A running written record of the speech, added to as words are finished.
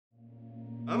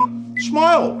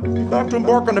Smile. You're about to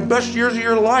embark on the best years of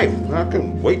your life. I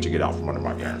can't wait to get out from under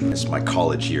my parents. It's my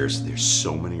college years. There's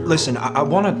so many. Listen, I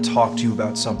want to talk to you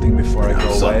about something before I go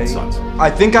away. Son. I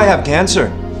think I have cancer.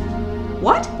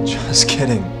 What? Just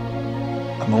kidding.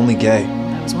 I'm only gay.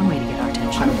 That was one way to get our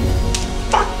attention.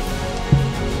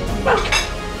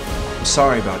 I'm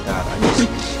sorry about that. I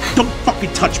just... Don't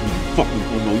fucking touch me, you fucking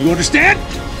homo. You understand?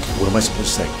 What am I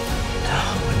supposed to say?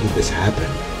 When did this happen?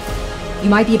 You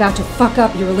might be about to fuck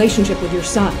up your relationship with your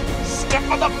son. Step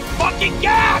on the fucking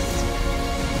gas!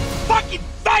 Fucking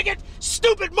faggot!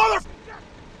 Stupid motherfucker!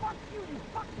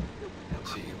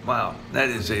 Wow, that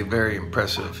is a very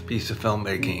impressive piece of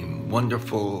filmmaking.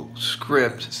 Wonderful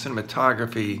script,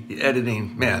 cinematography, the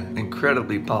editing, man,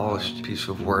 incredibly polished piece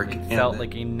of work. It felt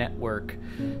like a network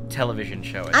television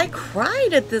show. I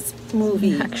cried at this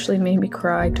movie. It actually made me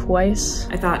cry twice.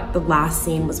 I thought the last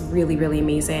scene was really, really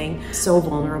amazing. So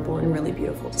vulnerable and really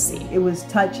beautiful to see. It was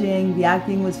touching, the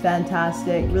acting was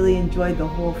fantastic, really enjoyed the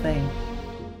whole thing.